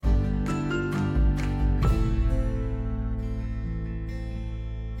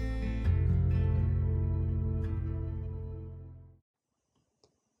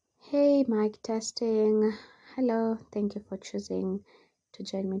Okay, mic testing. Hello, thank you for choosing to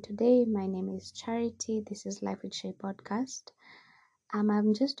join me today. My name is Charity. This is Life with Shay podcast.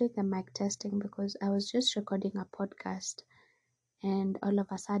 I'm just doing the mic testing because I was just recording a podcast and all of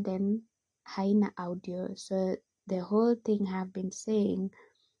a sudden, haina audio. So the whole thing I've been saying,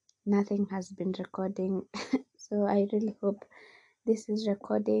 nothing has been recording. So I really hope this is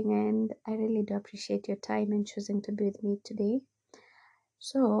recording and I really do appreciate your time and choosing to be with me today.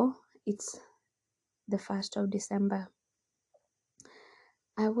 So it's the 1st of December.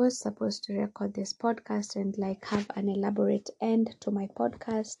 I was supposed to record this podcast and have an elaborate end to my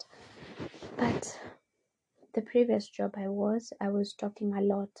podcast, but the previous job I was talking a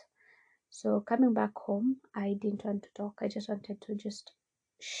lot. So coming back home, I didn't want to talk. I just wanted to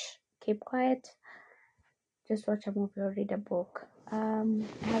keep quiet, just watch a movie or read a book. I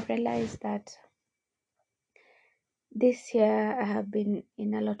have realized that this year I have been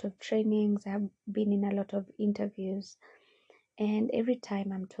in a lot of trainings, I have been in a lot of interviews, and every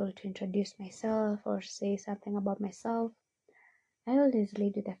time I'm told to introduce myself or say something about myself, I always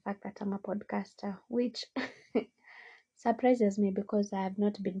lead with the fact that I'm a podcaster, which surprises me because I have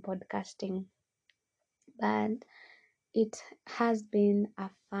not been podcasting. But it has been a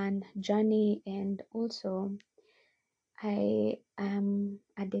fun journey, and also I am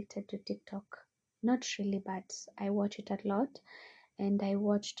addicted to TikTok. Not really, but I watch it a lot. And I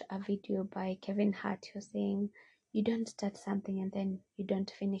watched a video by Kevin Hart who was saying, you don't start something and then you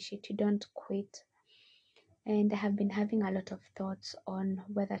don't finish it, you don't quit. And I have been having a lot of thoughts on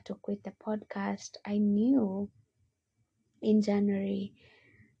whether to quit the podcast. I knew in January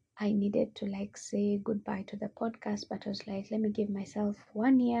I needed to say goodbye to the podcast, but I was like, let me give myself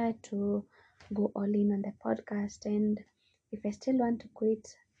 1 year to go all in on the podcast. And if I still want to quit,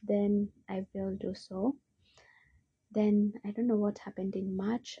 then I will do so. Then I don't know what happened in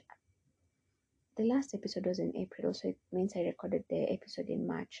March. The last episode was in April, so it means I recorded the episode in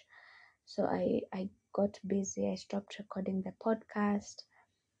March. So I got busy. I stopped recording the podcast,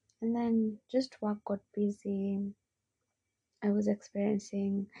 and then just work got busy. I was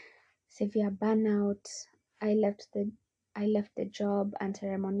experiencing severe burnout. I left the job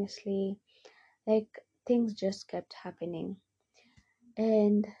unceremoniously. Things just kept happening.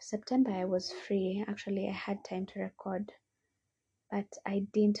 And September I was free. Actually, I had time to record, but I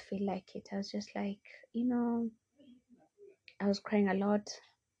didn't feel like it. I was just I was crying a lot.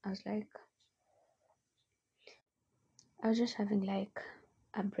 I was like, I was just having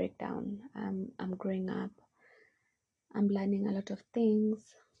a breakdown. I'm growing up. I'm learning a lot of things,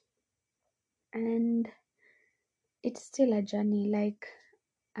 and it's still a journey.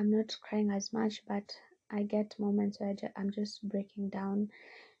 I'm not crying as much, but I get moments where I'm just breaking down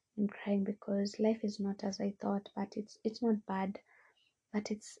and crying because life is not as I thought. But it's not bad, but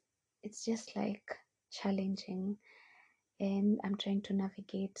it's just challenging, and I'm trying to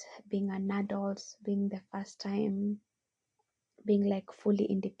navigate being an adult, being the first time, being fully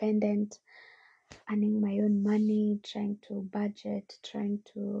independent, earning my own money, trying to budget, trying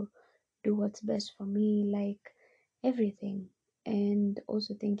to do what's best for me, everything. And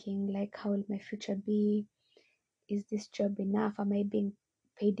also thinking how will my future be? Is this job enough? Am I being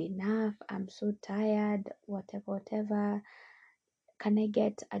paid enough? I'm so tired, whatever. Can I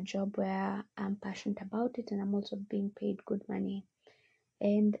get a job where I'm passionate about it and I'm also being paid good money?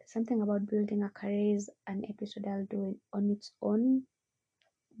 And something about building a career is an episode I'll do it on its own,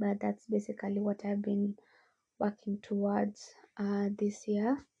 but that's basically what I've been working towards this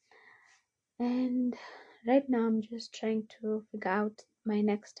year. And right now I'm just trying to figure out my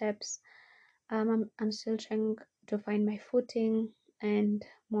next steps. I'm still trying to find my footing, and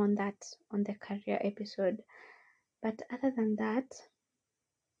more on that on the career episode. But other than that,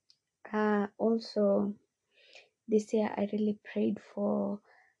 also this year I really prayed for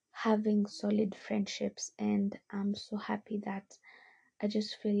having solid friendships, and I'm so happy that I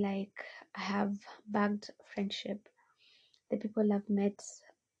just feel like I have bagged friendship. The people I've met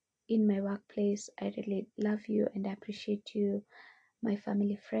in my workplace, I really love you and I appreciate you. My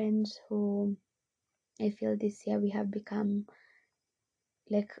family friends, who I feel this year we have become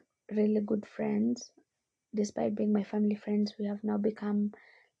really good friends. Despite being my family friends, we have now become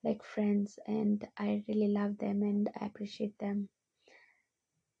friends, and I really love them and I appreciate them.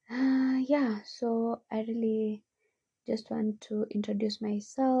 Yeah, so I really just want to introduce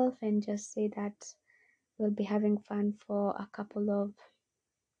myself and just say that we'll be having fun for a couple of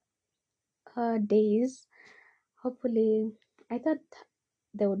days. Hopefully, I thought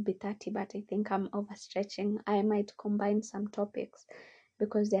there would be 30, but I think I'm overstretching. I might combine some topics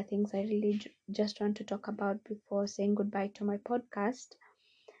because there are things I really just want to talk about before saying goodbye to my podcast.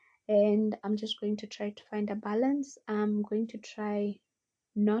 and I'm just going to try to find a balance. I'm going to try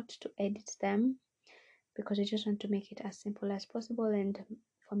not to edit them because I just want to make it as simple as possible and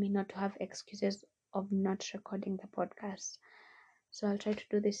for me not to have excuses of not recording the podcast. So I'll try to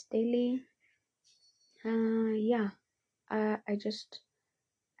do this daily. Yeah, I just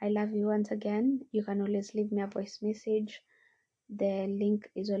I love you once again. You can always leave me a voice message. The link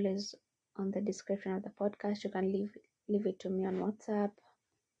is always on the description of the podcast. You can leave it to me on WhatsApp.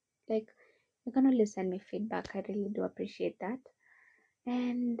 Like, you can always send me feedback. I really do appreciate that.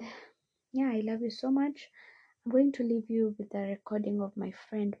 And yeah, I love you so much. I'm going to leave you with a recording of my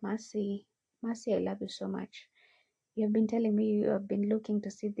friend Mercy. Mercy, I love you so much. You have been telling me you have been looking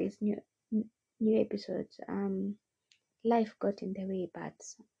to see these new episodes. Life got in the way, but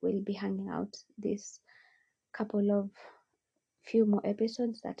we'll be hanging out this couple of few more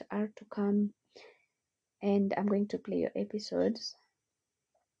episodes that are to come, and I'm going to play your episodes.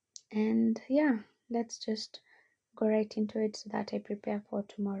 And yeah, let's just go right into it so that I prepare for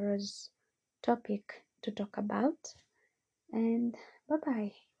tomorrow's topic to talk about. And bye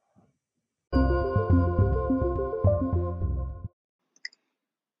bye.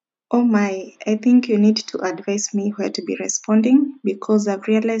 Oh my, I think you need to advise me where to be responding because I've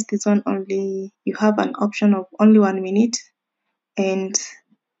realized this one only you have an option of only 1 minute, and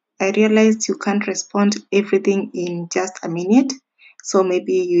I realized you can't respond everything in just a minute. So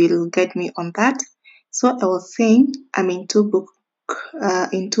maybe you will guide me on that. So I was saying I'm in two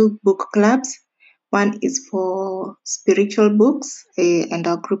book clubs. One is for spiritual books, and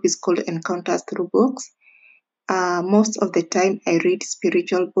our group is called Encounters Through Books. Most of the time I read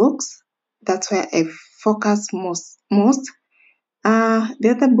spiritual books. That's where I focus most. The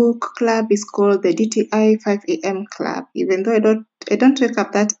other book club is called the DTI 5 a.m. club. Even though I don't wake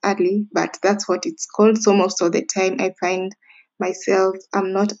up that early, but that's what it's called. So most of the time I find myself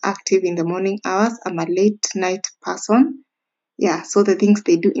I'm not active in the morning hours. I'm a late night person. Yeah, so the things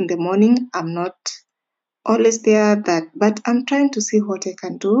they do in the morning, I'm not always there that, but I'm trying to see what I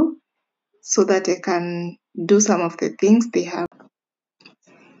can do so that I can do some of the things they have.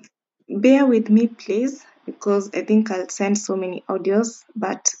 Bear with me, please, because I think I'll send so many audios,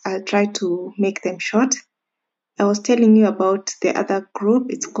 but I'll try to make them short. I was telling you about the other group.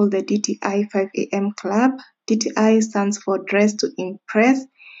 It's called the DTI 5 a.m. Club. DTI stands for Dress to Impress.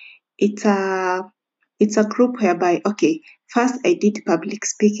 It's a group whereby, okay, first I did public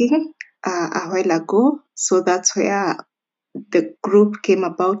speaking a while ago, so that's where the group came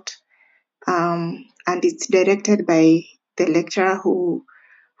about, and it's directed by the lecturer who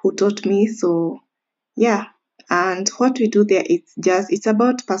taught me. So yeah, and what we do there is it's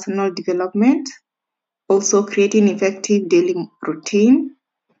about personal development, also creating effective daily routine,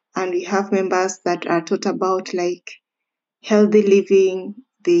 and we have members that are taught about like healthy living.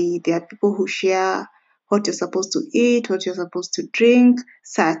 There are people who share what you're supposed to eat, what you're supposed to drink,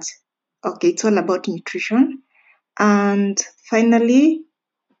 such. Okay, it's all about nutrition. And finally,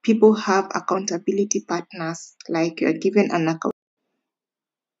 people have accountability partners, like you are given an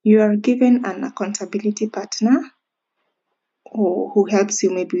accountability partner who helps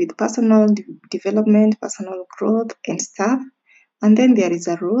you maybe with personal development, personal growth, and stuff. And then there is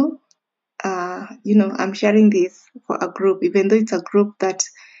a rule. I'm sharing this for a group, even though it's a group that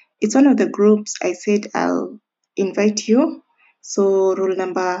it's one of the groups I said I'll invite you. So, rule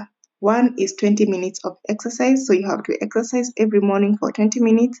number one is 20 minutes of exercise. So, you have to exercise every morning for 20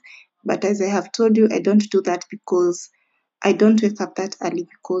 minutes. But as I have told you, I don't do that because I don't wake up that early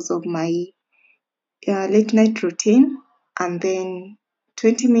because of my late night routine, and then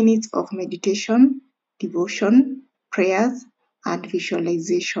 20 minutes of meditation, devotion, prayers, and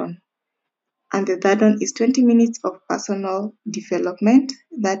visualization. And the third one is 20 minutes of personal development.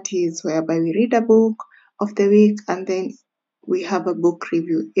 That is whereby we read a book of the week, and then we have a book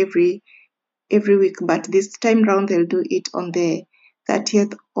review every week. But this time round, they'll do it on the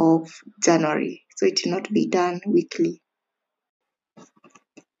 30th of January. So it will not be done weekly.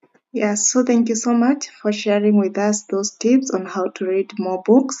 Yeah, so thank you so much for sharing with us those tips on how to read more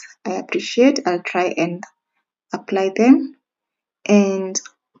books. I appreciate. I'll try and apply them. And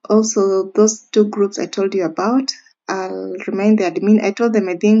also those two groups I told you about, I'll remind the admin. I told them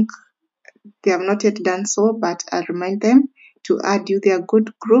I think they have not yet done so, but I'll remind them to add you. They are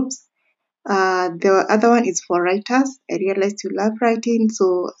good groups. The other one is for writers. I realized you love writing,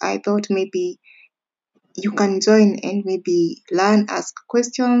 so I thought maybe you can join and maybe learn, ask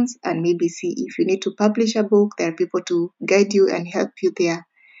questions, and maybe see if you need to publish a book. There are people to guide you and help you there.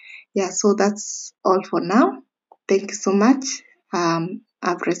 Yeah, so that's all for now. Thank you so much.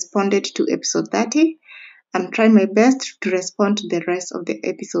 I've responded to episode 30. I'm trying my best to respond to the rest of the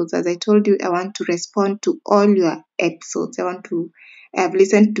episodes. As I told you, I want to respond to all your episodes. I have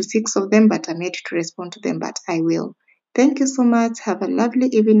listened to 6 of them, but I'm yet to respond to them, but I will. Thank you so much. Have a lovely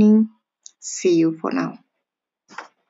evening. See you for now.